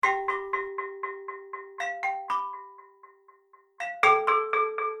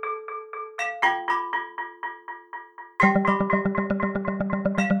Hello,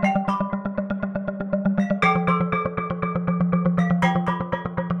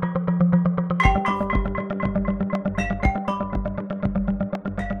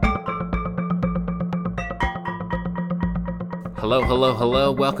 hello,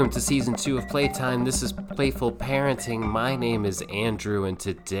 hello. Welcome to Season 2 of Playtime. This is Playful Parenting. My name is Andrew, and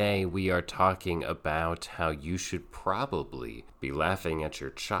today we are talking about how you should probably be laughing at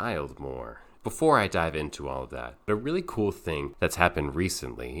your child more. Before I dive into all of that, a really cool thing that's happened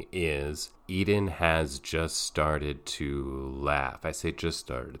recently is Eden has just started to laugh. I say just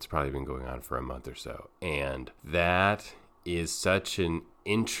started. It's probably been going on for a month or so. And that is such an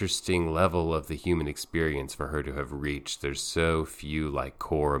interesting level of the human experience for her to have reached. There's so few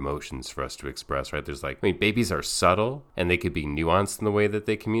core emotions for us to express, right? There's babies are subtle and they could be nuanced in the way that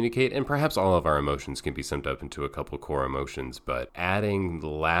they communicate, and perhaps all of our emotions can be summed up into a couple core emotions, but adding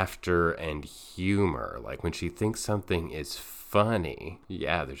laughter and humor, like when she thinks something is funny,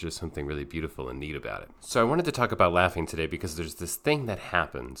 there's just something really beautiful and neat about it. So I wanted to talk about laughing today because there's this thing that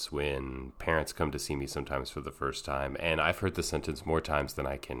happens when parents come to see me sometimes for the first time, and I've heard the sentence more times than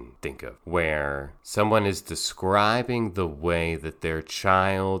I can think of, where someone is describing the way that their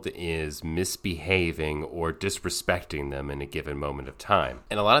child is misbehaving or disrespecting them in a given moment of time.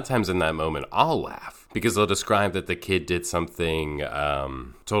 And a lot of times in that moment, I'll laugh because they'll describe that the kid did something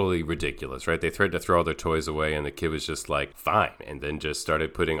totally ridiculous, right? They threatened to throw all their toys away and the kid was just like, fine, and then just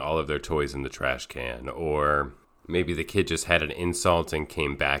started putting all of their toys in the trash can. Or maybe the kid just had an insult and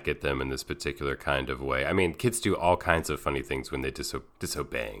came back at them in this particular kind of way. I mean, kids do all kinds of funny things when they're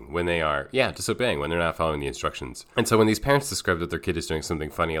disobeying, when they're not following the instructions. And so when these parents describe that their kid is doing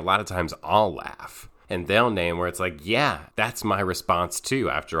something funny, a lot of times I'll laugh. And they'll name where it's like, yeah, that's my response too.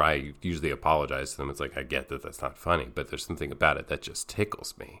 After I usually apologize to them, it's like, I get that that's not funny, but there's something about it that just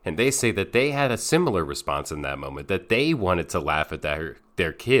tickles me. And they say that they had a similar response in that moment, that they wanted to laugh at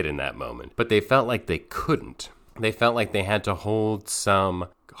their kid in that moment, but they felt like they couldn't. They felt like they had to hold some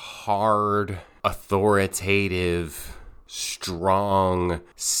hard, authoritative, strong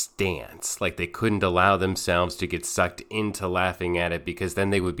stance. Like they couldn't allow themselves to get sucked into laughing at it because then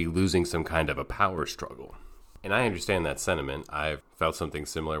they would be losing some kind of a power struggle. And I understand that sentiment. I've felt something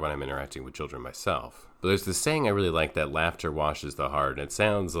similar when I'm interacting with children myself. But there's this saying I really like, that laughter washes the heart. And it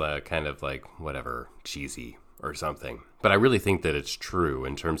sounds kind of like, cheesy or something. But I really think that it's true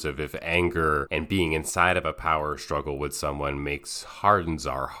in terms of if anger and being inside of a power struggle with someone hardens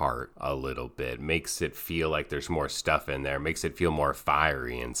our heart a little bit, makes it feel like there's more stuff in there, makes it feel more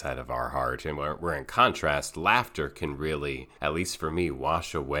fiery inside of our heart. And where in contrast, laughter can really, at least for me,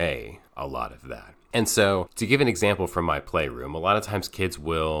 wash away a lot of that. And so, to give an example from my playroom, a lot of times kids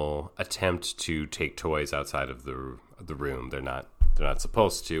will attempt to take toys outside of the room. They're not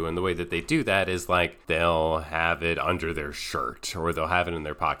supposed to, and the way that they do that is they'll have it under their shirt or they'll have it in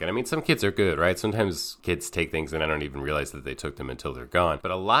their pocket. I mean, some kids are good, right? Sometimes kids take things and I don't even realize that they took them until they're gone.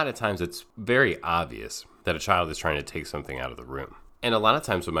 But a lot of times it's very obvious that a child is trying to take something out of the room. And a lot of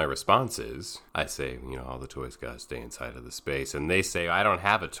times what my response is, I say, all the toys gotta stay inside of the space. And they say, I don't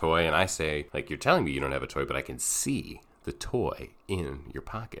have a toy. And I say, you're telling me you don't have a toy, but I can see the toy in your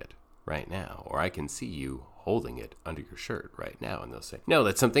pocket right now. Or I can see you holding it under your shirt right now. And they'll say, no,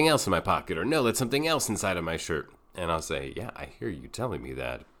 that's something else in my pocket, or no, that's something else inside of my shirt. And I'll say, yeah, I hear you telling me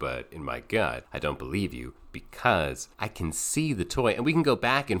that, but in my gut, I don't believe you because I can see the toy. And we can go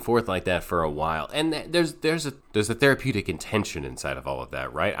back and forth like that for a while. And there's a therapeutic intention inside of all of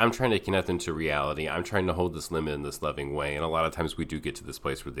that, right? I'm trying to connect them to reality. I'm trying to hold this limit in this loving way. And a lot of times we do get to this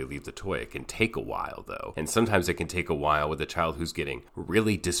place where they leave the toy. It can take a while, though. And sometimes it can take a while with a child who's getting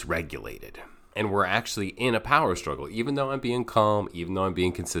really dysregulated. And we're actually in a power struggle. Even though I'm being calm, even though I'm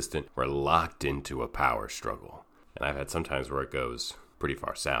being consistent, we're locked into a power struggle. And I've had some times where it goes pretty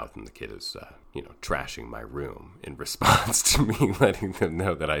far south and the kid is, trashing my room in response to me letting them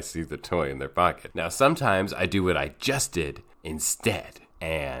know that I see the toy in their pocket. Now, sometimes I do what I just did instead.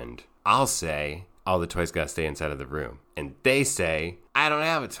 And I'll say, all the toys gotta stay inside of the room. And they say, I don't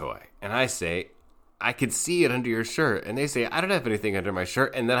have a toy. And I say, I can see it under your shirt. And they say, I don't have anything under my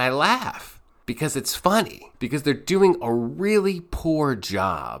shirt. And then I laugh. Because it's funny, because they're doing a really poor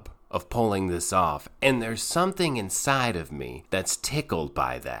job of pulling this off, and there's something inside of me that's tickled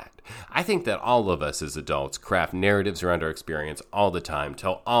by that. I think that all of us as adults craft narratives around our experience all the time,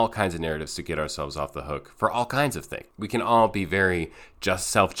 tell all kinds of narratives to get ourselves off the hook for all kinds of things. We can all be very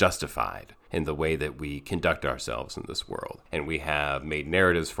self-justified in the way that we conduct ourselves in this world. And we have made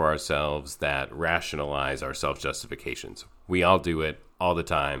narratives for ourselves that rationalize our self-justifications. We all do it all the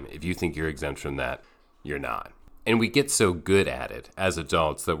time. If you think you're exempt from that, you're not. And we get so good at it as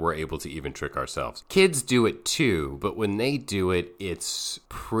adults that we're able to even trick ourselves. Kids do it too, but when they do it, it's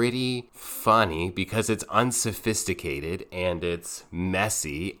pretty funny because it's unsophisticated and it's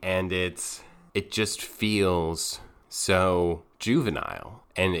messy and it just feels so juvenile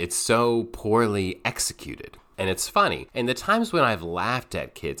and it's so poorly executed. And it's funny. And the times when I've laughed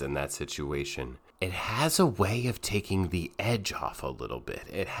at kids in that situation, it has a way of taking the edge off a little bit.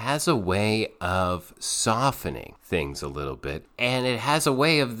 It has a way of softening things a little bit. And it has a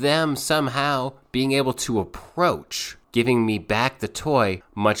way of them somehow being able to approach giving me back the toy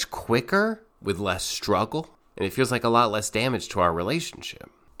much quicker with less struggle. And it feels like a lot less damage to our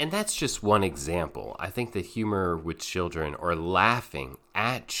relationship. And that's just one example. I think that humor with children or laughing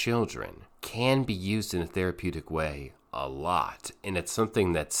at children can be used in a therapeutic way a lot. And it's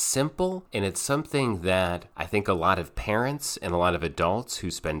something that's simple, and it's something that I think a lot of parents and a lot of adults who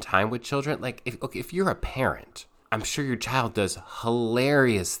spend time with children, like if you're a parent, I'm sure your child does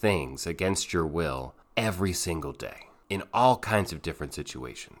hilarious things against your will every single day in all kinds of different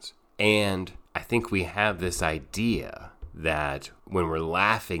situations. And I think we have this idea that when we're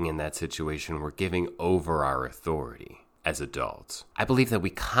laughing in that situation, we're giving over our authority as adults. I believe that we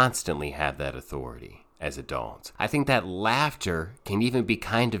constantly have that authority as adults. I think that laughter can even be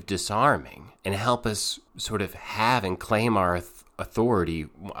kind of disarming and help us sort of have and claim our authority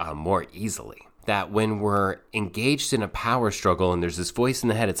more easily. That when we're engaged in a power struggle and there's this voice in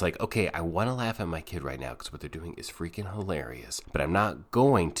the head, it's like, okay, I want to laugh at my kid right now because what they're doing is freaking hilarious, but I'm not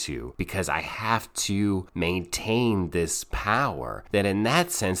going to because I have to maintain this power. That in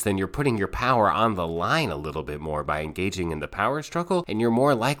that sense, then you're putting your power on the line a little bit more by engaging in the power struggle, and you're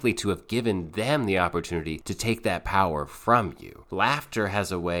more likely to have given them the opportunity to take that power from you. Laughter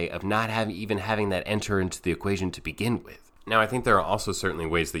has a way of not having that enter into the equation to begin with. Now, I think there are also certainly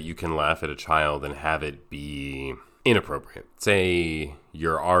ways that you can laugh at a child and have it be inappropriate. Say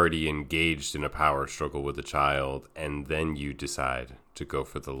you're already engaged in a power struggle with a child and then you decide to go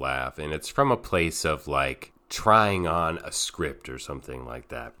for the laugh. And it's from a place of like trying on a script or something like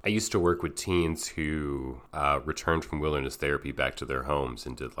that. I used to work with teens who returned from wilderness therapy back to their homes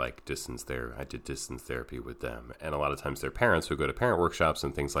and did like distance therapy. I did distance therapy with them. And a lot of times their parents would go to parent workshops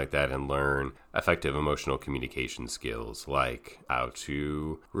and things like that and learn effective emotional communication skills like how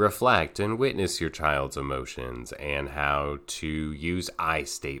to reflect and witness your child's emotions and how to use I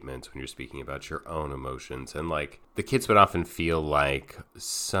statements when you're speaking about your own emotions. And like the kids would often feel like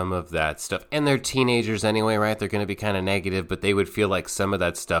some of that stuff, and they're teenagers anyway, right? They're going to be kind of negative, but they would feel like some of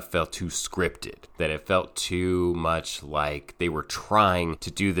that stuff felt too scripted, that it felt too much like they were trying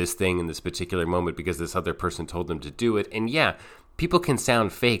to do this thing in this particular moment because this other person told them to do it. And yeah, people can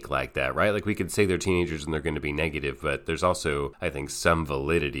sound fake like that, right? Like we could say they're teenagers and they're going to be negative, but there's also, I think, some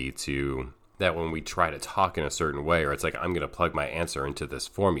validity to that when we try to talk in a certain way, or it's like, I'm going to plug my answer into this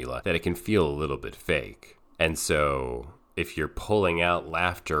formula, that it can feel a little bit fake. And so if you're pulling out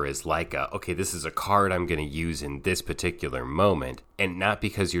laughter as like okay, this is a card I'm going to use in this particular moment, and not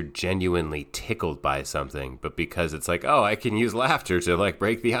because you're genuinely tickled by something, but because it's like, oh, I can use laughter to like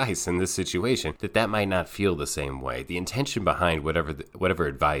break the ice in this situation, that might not feel the same way. The intention behind whatever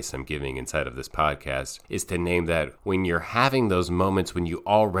advice I'm giving inside of this podcast is to name that when you're having those moments when you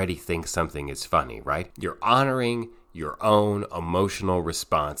already think something is funny, right? You're honoring your own emotional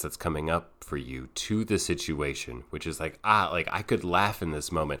response that's coming up for you to the situation, which is like, I could laugh in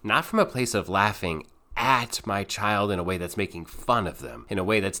this moment, not from a place of laughing at my child in a way that's making fun of them, in a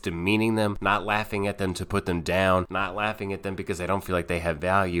way that's demeaning them, not laughing at them to put them down, not laughing at them because I don't feel like they have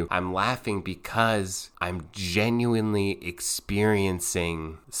value. I'm laughing because I'm genuinely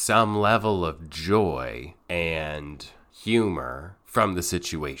experiencing some level of joy and humor from the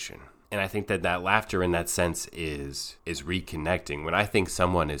situation. And I think that laughter in that sense is reconnecting. When I think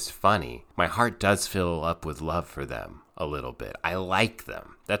someone is funny, my heart does fill up with love for them a little bit. I like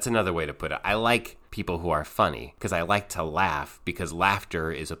them. That's another way to put it. I like people who are funny because I like to laugh, because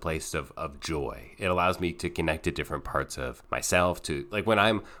laughter is a place of joy. It allows me to connect to different parts of myself. To like when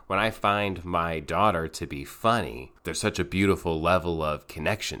I find my daughter to be funny, there's such a beautiful level of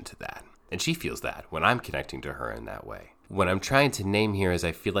connection to that. And she feels that when I'm connecting to her in that way. What I'm trying to name here is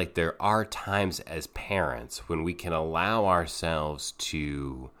I feel like there are times as parents when we can allow ourselves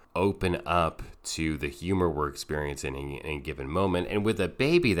to open up to the humor we're experiencing in a given moment. And with a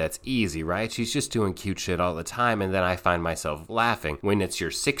baby, that's easy, right? She's just doing cute shit all the time. And then I find myself laughing when it's your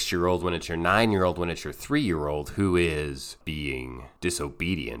 6-year-old, when it's your 9-year-old, when it's your 3-year-old who is being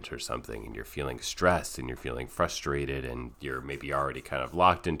disobedient or something, and you're feeling stressed and you're feeling frustrated and you're maybe already kind of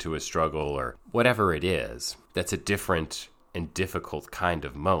locked into a struggle or whatever it is. That's a different and difficult kind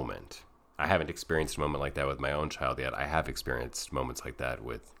of moment. I haven't experienced a moment like that with my own child yet. I have experienced moments like that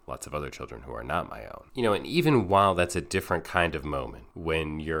with lots of other children who are not my own. And even while that's a different kind of moment,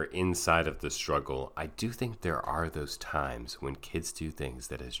 when you're inside of the struggle, I do think there are those times when kids do things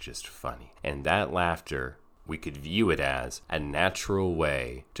that is just funny. And that laughter, we could view it as a natural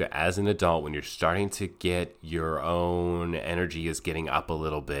way to, as an adult, when you're starting to get your own energy is getting up a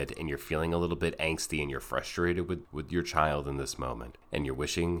little bit and you're feeling a little bit angsty and you're frustrated with your child in this moment and you're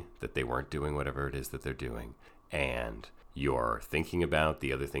wishing that they weren't doing whatever it is that they're doing, and you're thinking about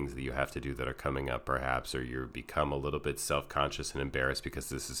the other things that you have to do that are coming up perhaps, or you become a little bit self-conscious and embarrassed because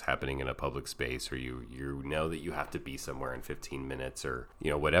this is happening in a public space, or you know that you have to be somewhere in 15 minutes, or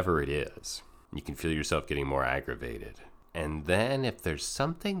whatever it is. You can feel yourself getting more aggravated. And then if there's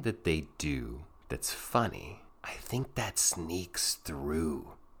something that they do that's funny, I think that sneaks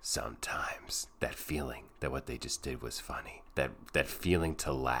through sometimes. That feeling that what they just did was funny. That feeling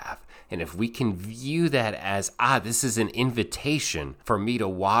to laugh. And if we can view that as, this is an invitation for me to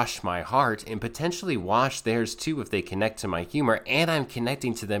wash my heart and potentially wash theirs too if they connect to my humor, and I'm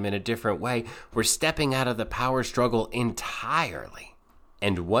connecting to them in a different way, we're stepping out of the power struggle entirely.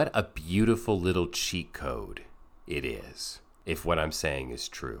 And what a beautiful little cheat code it is, if what I'm saying is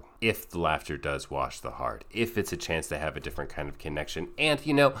true. If the laughter does wash the heart, if it's a chance to have a different kind of connection. And,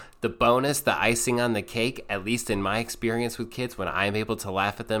 the bonus, the icing on the cake, at least in my experience with kids, when I'm able to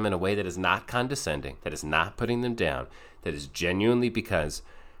laugh at them in a way that is not condescending, that is not putting them down, that is genuinely because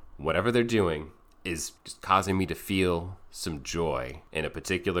whatever they're doing is just causing me to feel some joy in a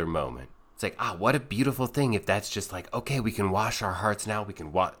particular moment. It's like, what a beautiful thing if that's just like, okay, we can wash our hearts now. We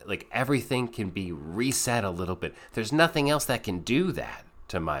can everything can be reset a little bit. There's nothing else that can do that,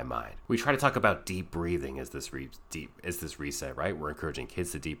 to my mind. We try to talk about deep breathing as this reset, right? We're encouraging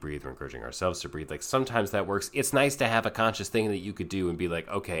kids to deep breathe. We're encouraging ourselves to breathe. Sometimes that works. It's nice to have a conscious thing that you could do and be like,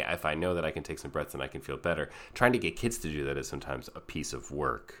 okay, if I know that I can take some breaths and I can feel better. Trying to get kids to do that is sometimes a piece of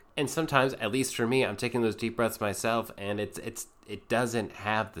work. And sometimes, at least for me, I'm taking those deep breaths myself, and it doesn't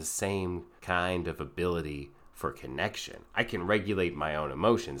have the same kind of ability for connection. I can regulate my own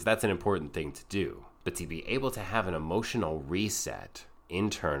emotions. That's an important thing to do. But to be able to have an emotional reset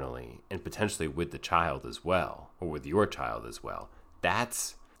internally and potentially with the child as well, or with your child as well,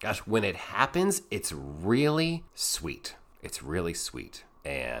 when it happens, it's really sweet. It's really sweet.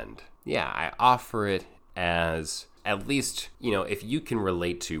 And I offer it as, at least, if you can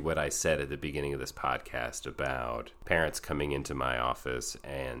relate to what I said at the beginning of this podcast about parents coming into my office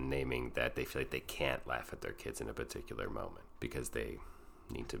and naming that they feel like they can't laugh at their kids in a particular moment because they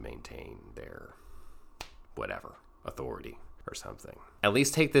need to maintain their whatever authority or something. At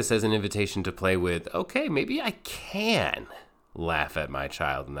least take this as an invitation to play with, okay, maybe I can laugh at my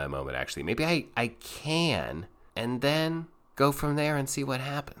child in that moment, actually. Maybe I can, and then go from there and see what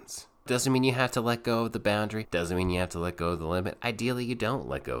happens. Doesn't mean you have to let go of the boundary. Doesn't mean you have to let go of the limit. Ideally, you don't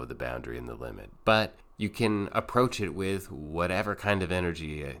let go of the boundary and the limit. But you can approach it with whatever kind of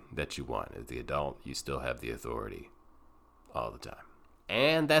energy that you want. As the adult, you still have the authority all the time.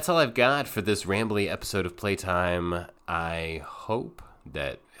 And that's all I've got for this rambly episode of Playtime. I hope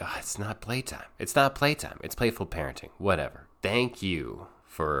that it's not playtime. It's not playtime. It's playful parenting. Whatever. Thank you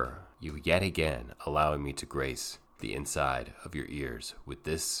for you yet again allowing me to grace the inside of your ears with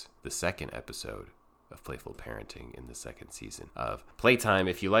this, the second episode of Playful Parenting in the second season of Playtime.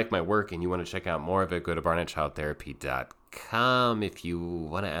 If you like my work and you want to check out more of it, go to barnettchildtherapy.com. If you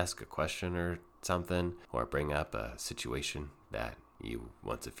want to ask a question or something, or bring up a situation that you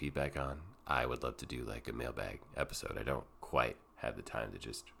want some feedback on, I would love to do like a mailbag episode. I don't quite have the time to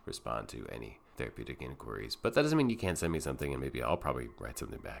just respond to any therapeutic inquiries, but that doesn't mean you can't send me something and maybe I'll probably write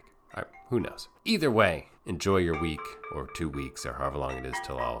something back. All right, who knows? Either way, enjoy your week or 2 weeks or however long it is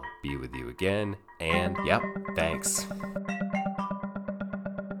till I'll be with you again. And yep, thanks.